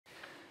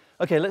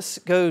Okay, let's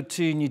go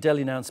to New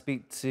Delhi now and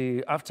speak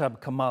to Aftab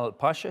Kamal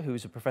Pasha, who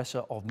is a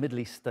professor of Middle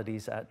East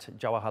Studies at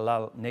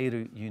Jawaharlal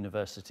Nehru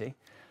University.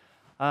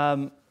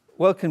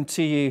 Welcome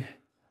to you,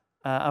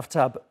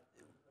 Aftab.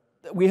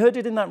 We heard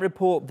it in that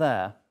report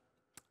there,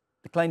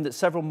 the claim that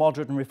several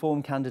moderate and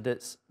reform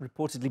candidates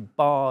reportedly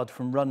barred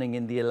from running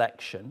in the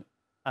election.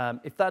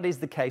 If that is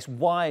the case,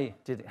 why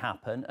did it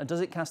happen? And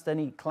does it cast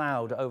any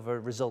cloud over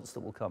results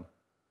that will come?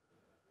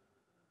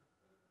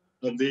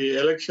 The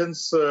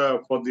elections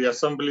for the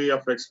Assembly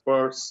of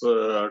Experts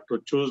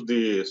to choose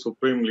the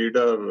Supreme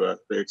Leader,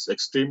 it's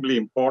extremely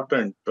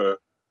important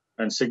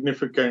and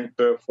significant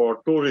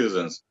for two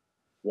reasons.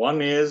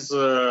 One is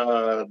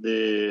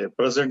the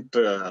present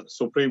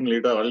Supreme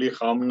Leader, Ali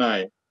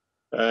Khamenei,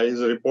 is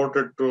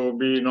reported to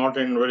be not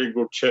in very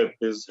good shape.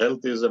 His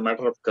health is a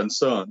matter of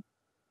concern.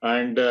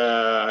 And,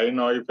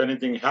 if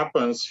anything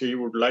happens, he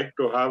would like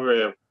to have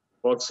a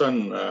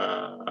person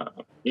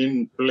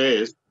in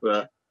place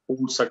who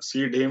would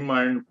succeed him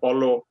and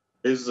follow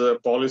his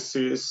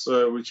policies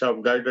which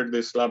have guided the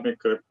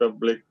Islamic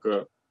Republic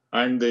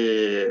and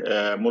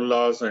the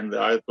mullahs and the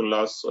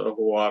ayatollahs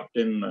who are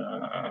in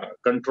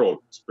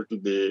control, especially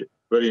the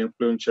very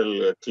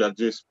influential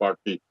clergy's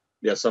party,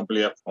 the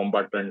Assembly of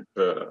Combatant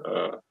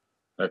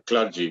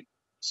Clergy.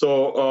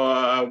 So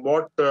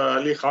what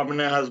Ali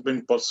Khamenei has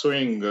been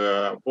pursuing,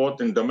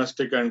 both in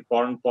domestic and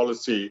foreign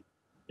policy,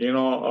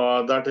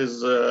 that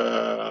is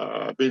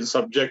been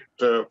subject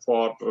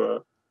for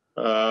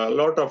a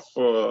lot of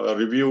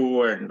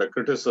review and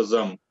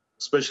criticism,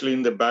 especially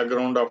in the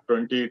background of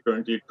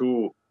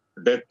 2022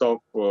 death of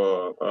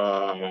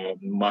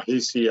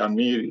Mahisi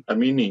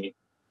Amini,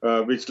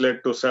 which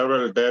led to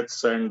several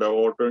deaths and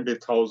over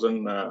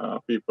 20,000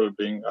 people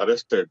being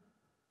arrested.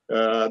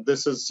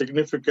 This is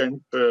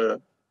significant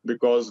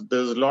because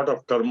there's a lot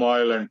of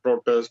turmoil and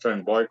protest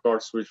and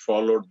boycotts which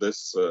followed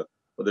this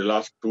for the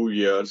last 2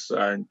 years,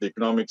 and the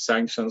economic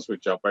sanctions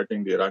which are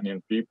fighting the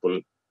Iranian people.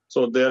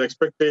 So their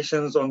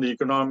expectations on the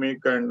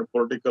economic and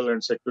political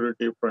and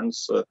security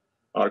fronts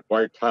are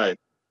quite high.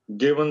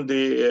 Given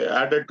the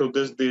added to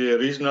this the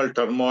regional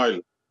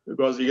turmoil,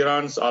 because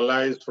Iran's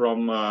allies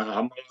from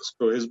Hamas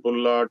to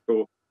Hezbollah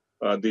to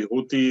the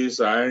Houthis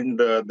and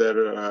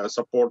their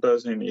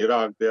supporters in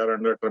Iraq, they are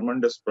under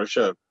tremendous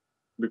pressure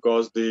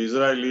because the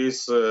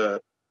Israelis,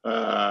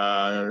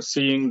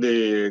 seeing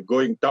the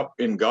going tough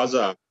in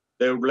Gaza,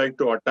 they would like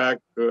to attack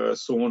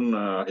soon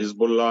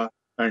Hezbollah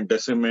and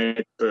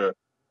decimate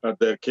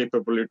their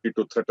capability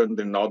to threaten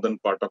the northern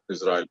part of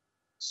Israel.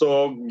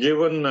 So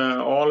given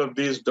all of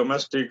these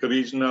domestic,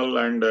 regional,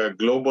 and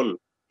global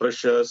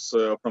pressures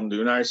from the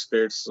United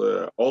States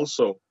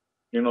also,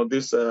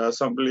 this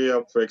Assembly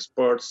of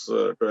Experts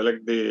to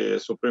elect the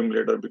Supreme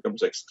Leader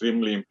becomes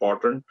extremely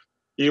important,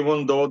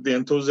 even though the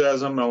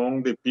enthusiasm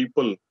among the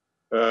people,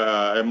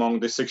 among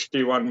the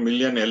 61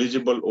 million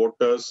eligible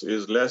voters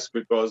is less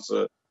because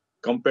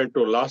compared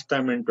to last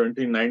time in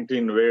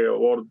 2019 where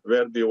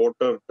the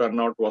voter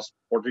turnout was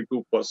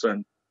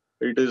 42%,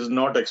 it is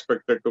not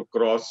expected to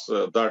cross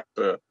that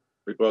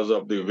because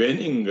of the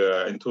waning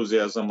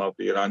enthusiasm of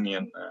the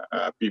Iranian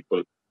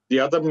people.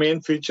 The other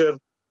main feature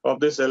of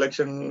this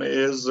election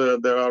is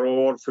there are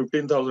over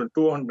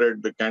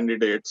 15,200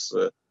 candidates,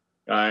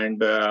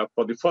 and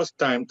for the first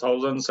time,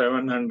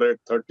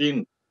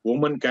 1,713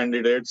 women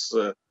candidates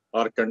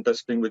are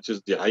contesting, which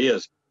is the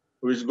highest,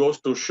 which goes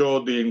to show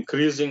the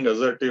increasing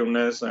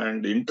assertiveness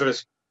and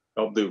interest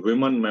of the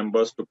women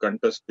members to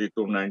contest the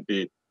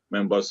 290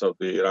 members of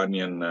the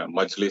Iranian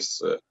Majlis.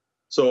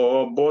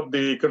 So both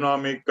the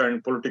economic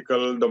and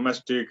political,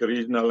 domestic,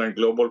 regional, and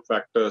global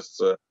factors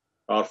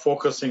are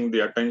focusing the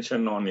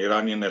attention on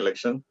Iranian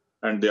election,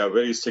 and they are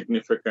very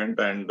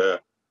significant, and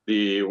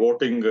the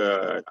voting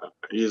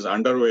is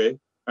underway,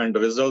 and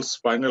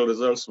final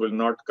results will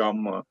not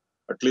come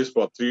at least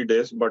for 3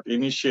 days, but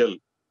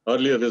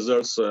earlier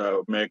results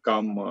may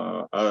come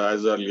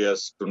as early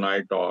as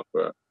tonight or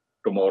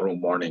tomorrow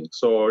morning.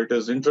 So it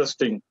is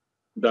interesting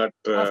that...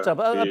 Aftab,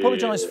 I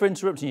apologise for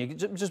interrupting you,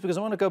 just because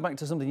I want to go back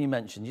to something you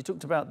mentioned. You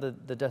talked about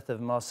the death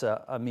of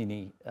Mahsa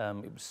Amini.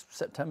 It was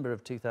September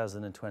of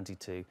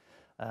 2022.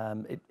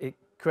 It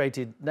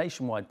created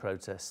nationwide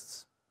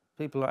protests.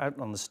 People are out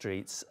on the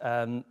streets.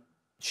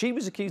 She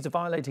was accused of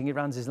violating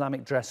Iran's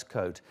Islamic dress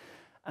code.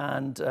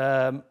 And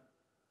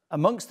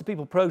amongst the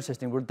people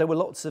protesting, there were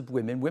lots of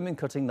women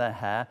cutting their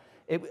hair.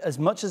 As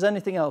much as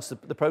anything else,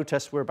 the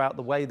protests were about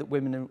the way that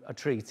women are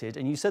treated.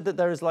 And you said that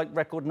there is like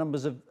record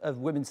numbers of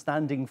women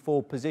standing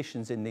for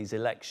positions in these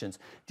elections.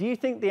 Do you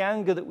think the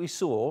anger that we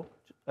saw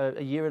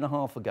a year and a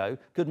half ago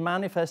could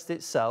manifest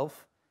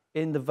itself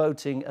in the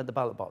voting at the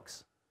ballot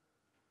box?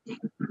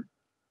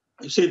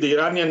 You see, the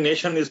Iranian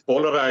nation is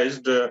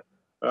polarized.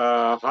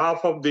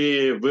 Half of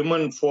the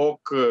women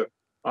folk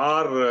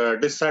are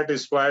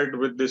dissatisfied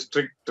with the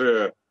strict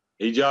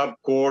hijab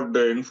code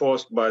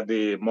enforced by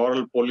the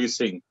moral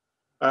policing.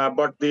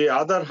 But the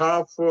other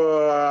half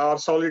are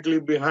solidly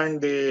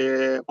behind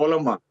the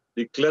ulama,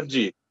 the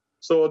clergy.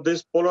 So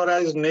this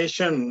polarized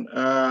nation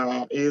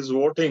is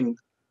voting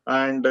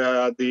and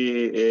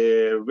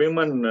the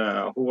women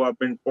who have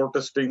been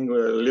protesting,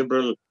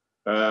 liberal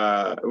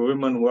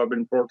women who have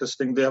been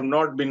protesting, they have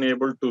not been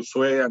able to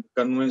sway and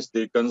convince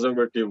the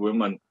conservative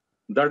women.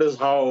 That is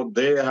how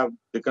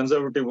the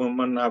conservative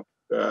women have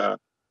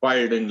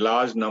filed in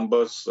large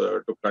numbers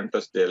to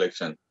contest the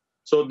election.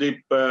 So the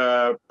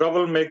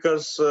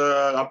troublemakers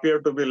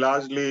appear to be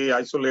largely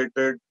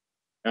isolated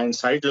and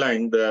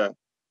sidelined,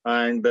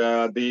 and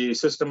the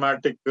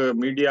systematic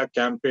media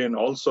campaign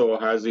also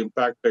has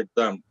impacted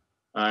them,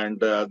 and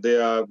they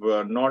have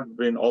not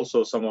been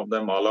also, some of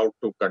them, allowed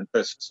to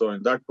contest. So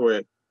in that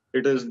way,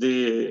 it is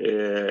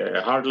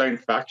the hardline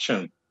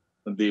faction,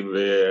 the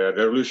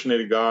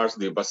Revolutionary Guards,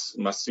 the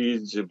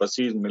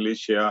Basij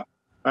militia,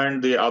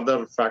 and the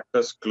other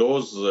factors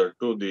close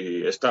to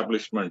the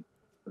establishment.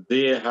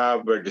 They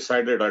have a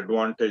decided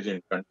advantage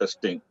in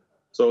contesting.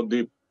 So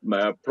the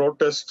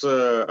protests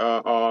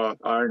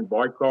and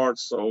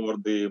boycotts over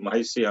the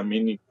Mahisi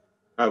Amini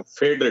have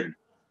faded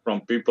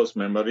from people's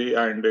memory,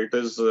 and it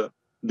is the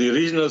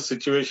regional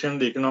situation,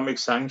 the economic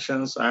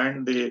sanctions,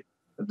 and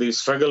the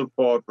struggle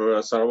for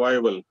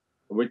survival,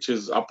 which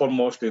is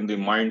uppermost in the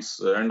minds,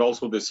 and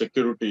also the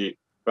security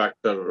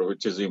factor,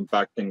 which is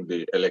impacting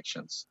the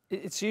elections.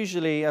 It's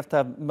usually you have to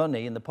have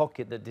money in the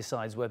pocket that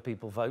decides where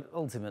people vote,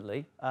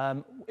 ultimately.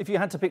 If you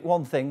had to pick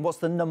one thing, what's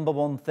the number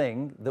one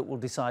thing that will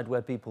decide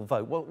where people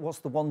vote? What's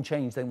the one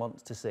change they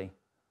want to see?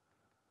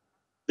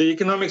 The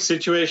economic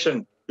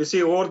situation. You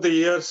see, over the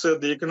years,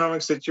 the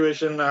economic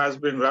situation has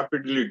been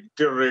rapidly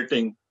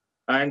deteriorating,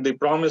 and the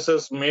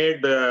promises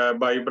made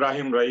by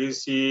Ibrahim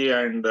Raisi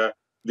and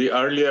the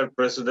earlier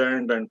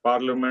president and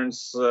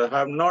parliaments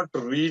have not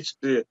reached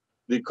the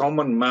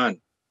common man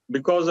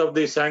because of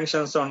the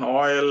sanctions on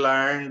oil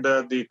and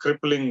the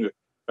crippling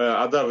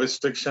other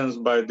restrictions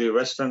by the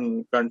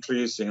Western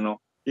countries.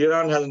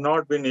 Iran has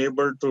not been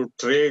able to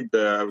trade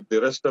with the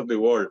rest of the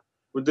world.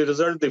 With the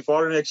result, the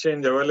foreign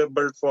exchange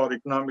available for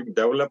economic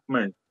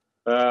development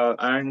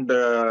and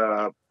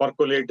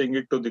percolating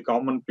it to the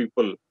common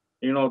people,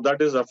 that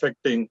is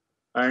affecting.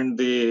 And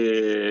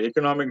the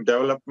economic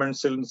development,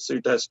 since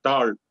it has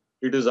stalled,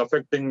 it is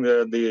affecting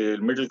the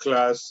middle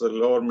class,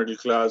 lower middle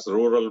class,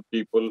 rural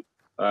people.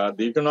 The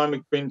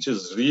economic pinch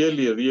is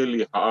really,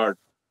 really hard.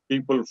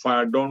 People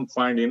don't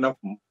find enough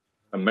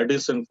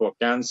medicine for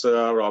cancer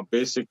or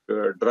basic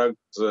drugs.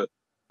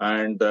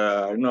 And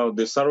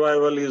the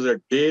survival is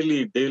a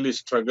daily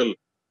struggle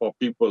for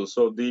people.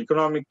 So the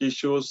economic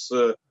issues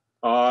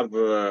are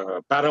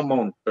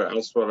paramount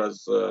as far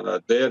as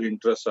their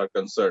interests are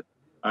concerned,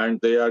 and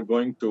they are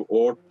going to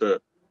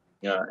vote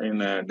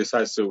in a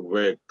decisive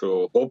way,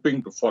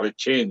 hoping for a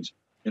change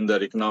in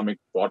their economic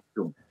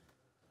fortune.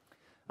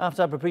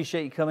 Aftab,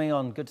 appreciate you coming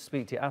on. Good to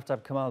speak to you.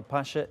 Aftab Kamal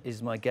Pasha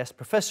is my guest,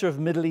 Professor of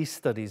Middle East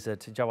Studies at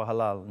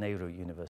Jawaharlal Nehru University.